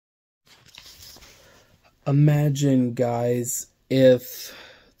Imagine, guys, if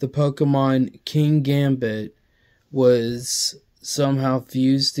the Pokemon King Gambit was somehow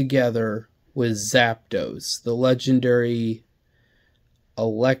fused together with Zapdos, the legendary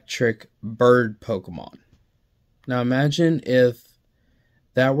electric bird Pokemon. Now imagine if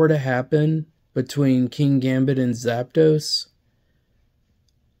that were to happen between King Gambit and Zapdos.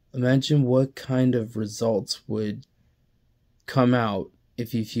 Imagine what kind of results would come out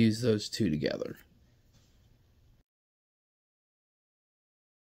if you fuse those two together.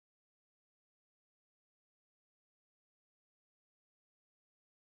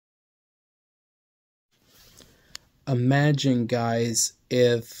 Imagine, guys,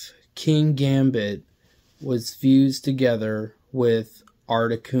 if King Gambit was fused together with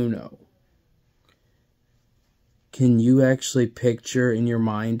Articuno. Can you actually picture in your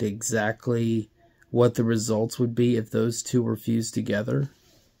mind exactly what the results would be if those two were fused together?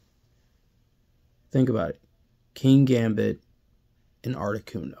 Think about it. King Gambit and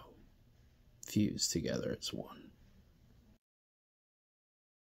Articuno fused together as one.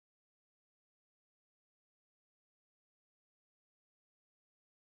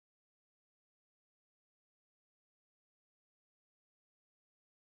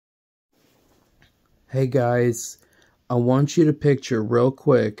 Hey guys, I want you to picture real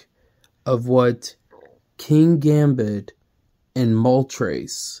quick of what King Gambit and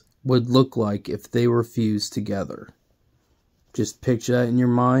Moltres would look like if they were fused together. Just picture that in your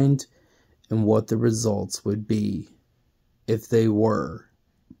mind and what the results would be if they were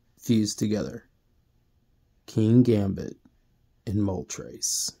fused together. King Gambit and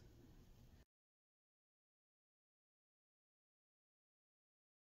Moltres.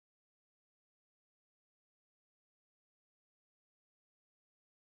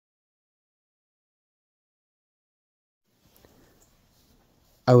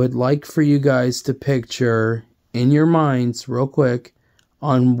 I would like for you guys to picture in your minds real quick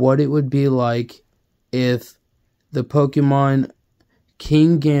on what it would be like if the Pokemon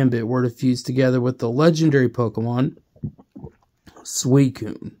King Gambit were to fuse together with the legendary Pokemon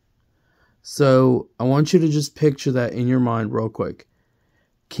Suicune. So I want you to just picture that in your mind real quick.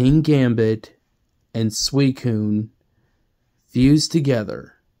 King Gambit and Suicune fused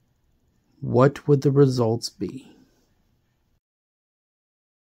together. What would the results be?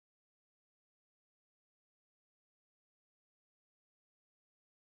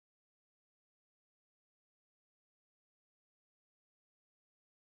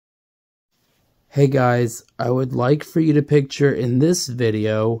 Hey guys, I would like for you to picture in this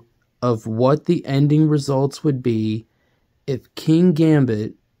video of what the ending results would be if King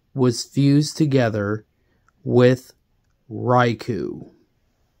Gambit was fused together with Raikou.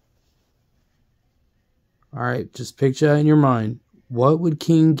 Alright, just picture that in your mind. What would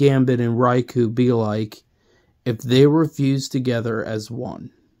King Gambit and Raikou be like if they were fused together as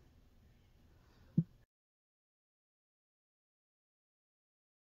one?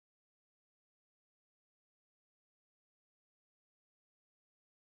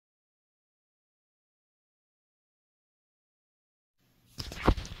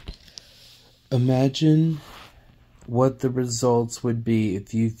 Imagine what the results would be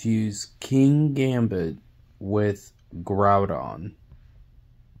if you fuse King Gambit with Groudon.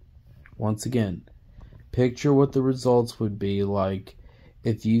 Once again, picture what the results would be like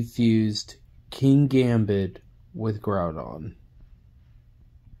if you fused King Gambit with Groudon.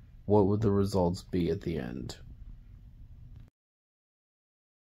 What would the results be at the end?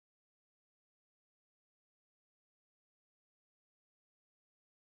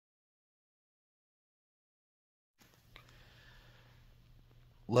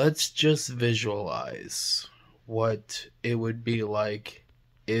 Let's just visualize what it would be like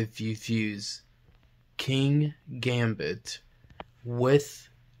if you fuse King Gambit with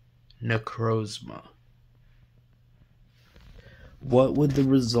Necrozma. What would the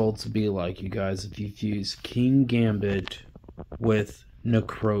results be like, you guys, if you fuse King Gambit with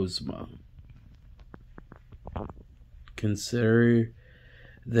Necrozma? Consider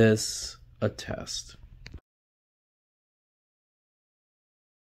this a test.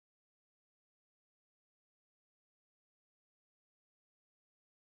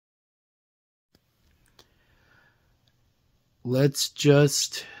 Let's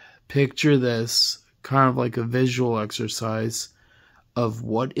just picture this kind of like a visual exercise of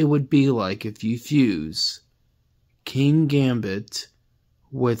what it would be like if you fuse King Gambit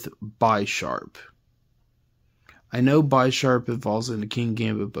with Bisharp. I know Bisharp evolves into King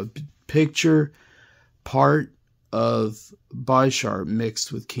Gambit, but picture part of Bisharp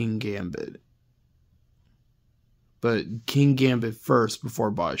mixed with King Gambit. But King Gambit first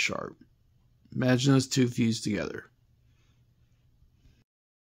before Bisharp. Imagine those two fused together.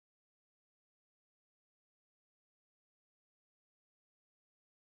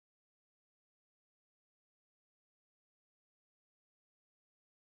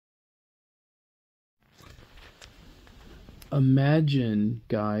 Imagine,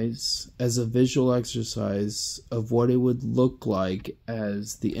 guys, as a visual exercise of what it would look like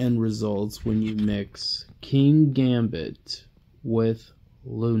as the end results when you mix King Gambit with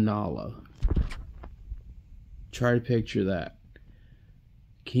Lunala. Try to picture that.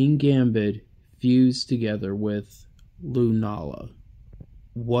 King Gambit fused together with Lunala.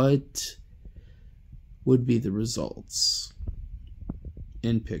 What would be the results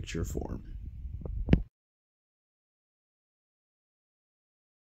in picture form?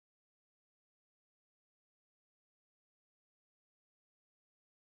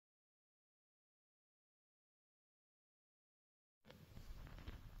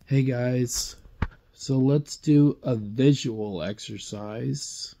 Hey guys, so let's do a visual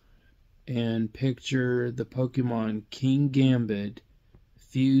exercise and picture the Pokemon King Gambit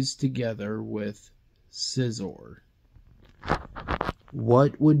fused together with Scizor.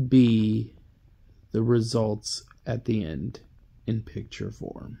 What would be the results at the end in picture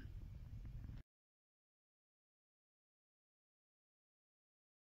form?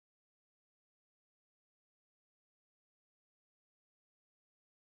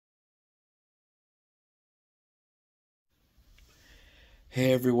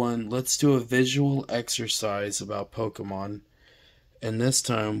 Hey everyone, let's do a visual exercise about Pokemon. And this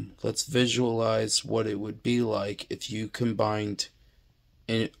time, let's visualize what it would be like if you combined,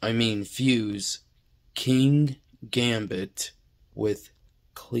 fuse King Gambit with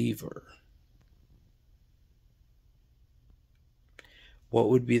Cleaver. What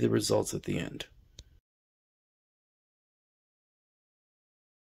would be the results at the end?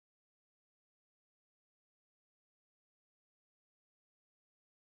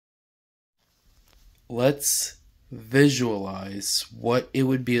 Let's visualize what it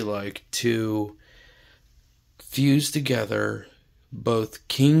would be like to fuse together both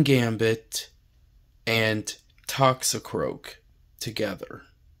King Gambit and Toxicroak together.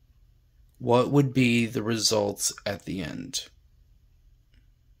 What would be the results at the end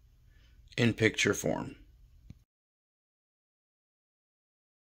in picture form?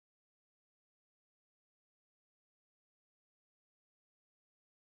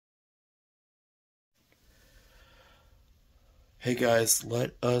 Hey guys,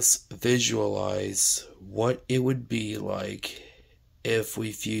 let us visualize what it would be like if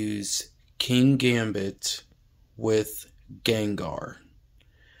we fuse King Gambit with Gengar.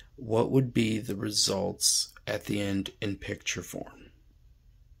 What would be the results at the end in picture form?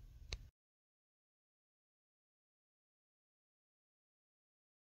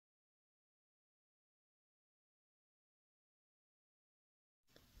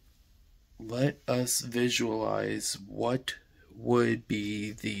 Let us visualize what would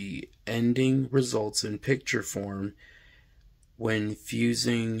be the ending results in picture form when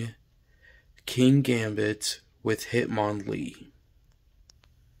fusing King Gambit with Hitmonlee.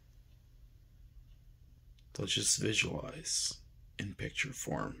 Let's just visualize in picture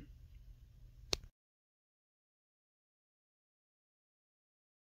form.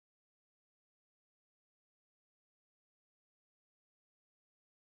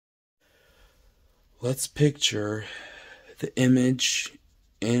 Let's picture the image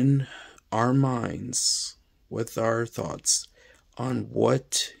in our minds with our thoughts on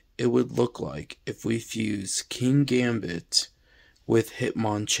what it would look like if we fuse King Gambit with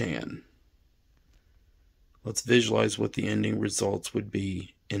Hitmonchan. Let's visualize what the ending results would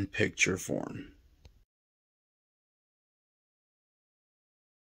be in picture form.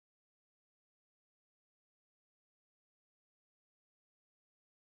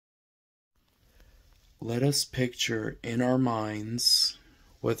 Let us picture in our minds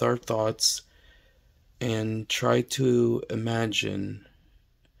with our thoughts and try to imagine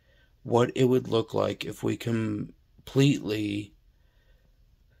what it would look like if we completely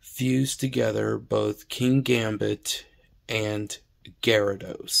fuse together both King Gambit and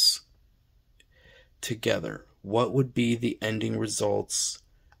Gyarados together. What would be the ending results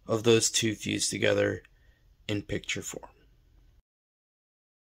of those two fused together in picture form?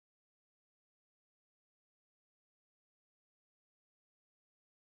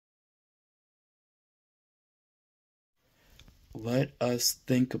 Let us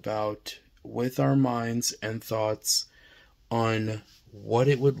think about, with our minds and thoughts, on what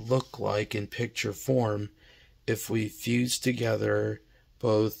it would look like in picture form if we fuse together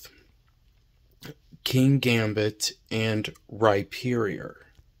both King Gambit and Rhyperior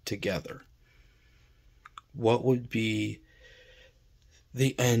together. what would be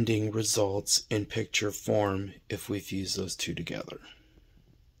the ending results in picture form if we fuse those two together?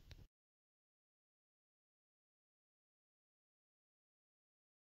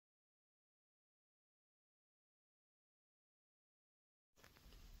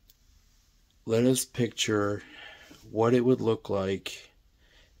 Let us picture what it would look like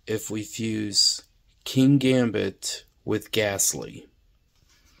if we fuse King Gambit with Ghastly.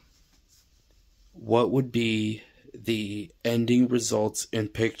 What would be the ending results in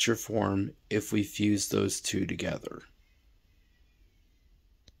picture form if we fuse those two together?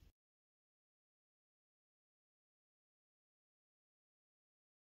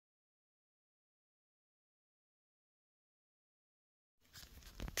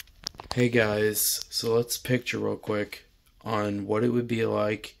 Hey guys, so let's picture real quick on what it would be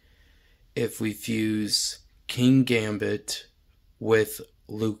like if we fuse King Gambit with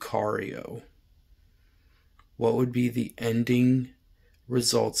Lucario. What would be the ending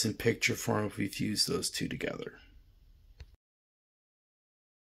results in picture form if we fuse those two together?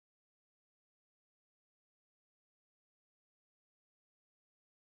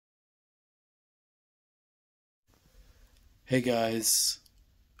 Hey guys,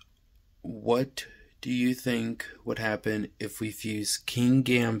 what do you think would happen if we fuse King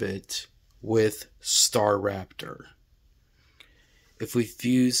Gambit with Staraptor? If we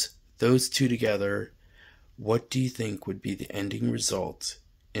fuse those two together, what do you think would be the ending result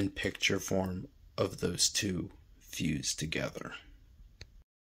in picture form of those two fused together?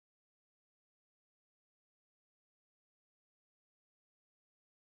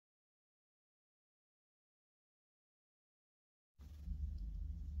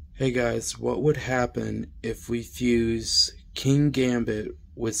 Hey guys, what would happen if we fuse King Gambit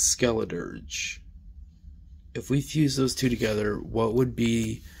with Skeledirge? If we fuse those two together, what would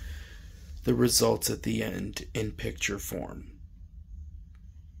be the results at the end in picture form?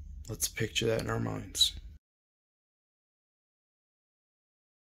 Let's picture that in our minds.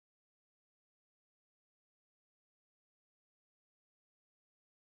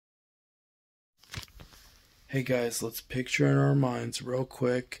 Hey guys, let's picture in our minds real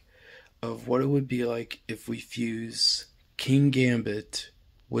quick of what it would be like if we fuse King Gambit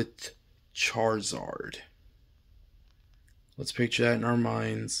with Charizard. Let's picture that in our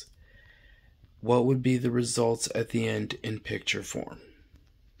minds. What would be the results at the end in picture form?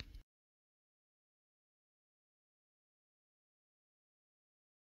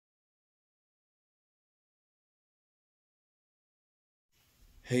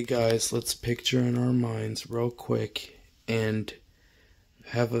 Hey guys, let's picture in our minds real quick and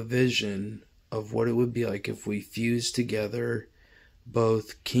have a vision of what it would be like if we fuse together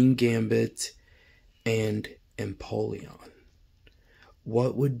both King Gambit and Empoleon.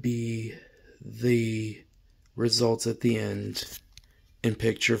 What would be the results at the end in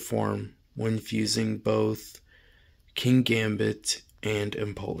picture form when fusing both King Gambit and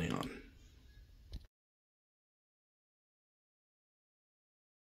Empoleon?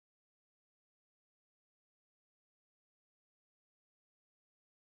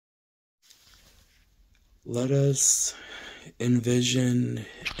 Let us envision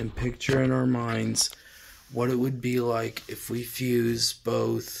and picture in our minds what it would be like if we fuse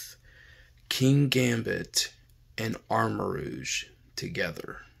both King Gambit and Armarouge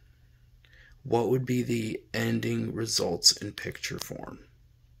together. What would be the ending results in picture form?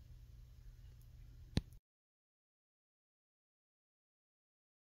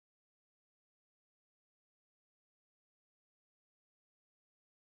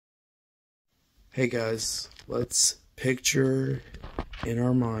 Hey guys, let's picture in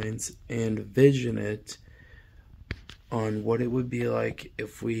our minds and vision it on what it would be like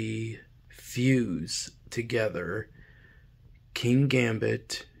if we fuse together King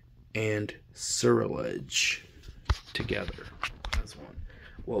Gambit and Ceruledge together as one.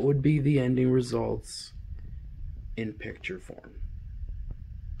 What would be the ending results in picture form?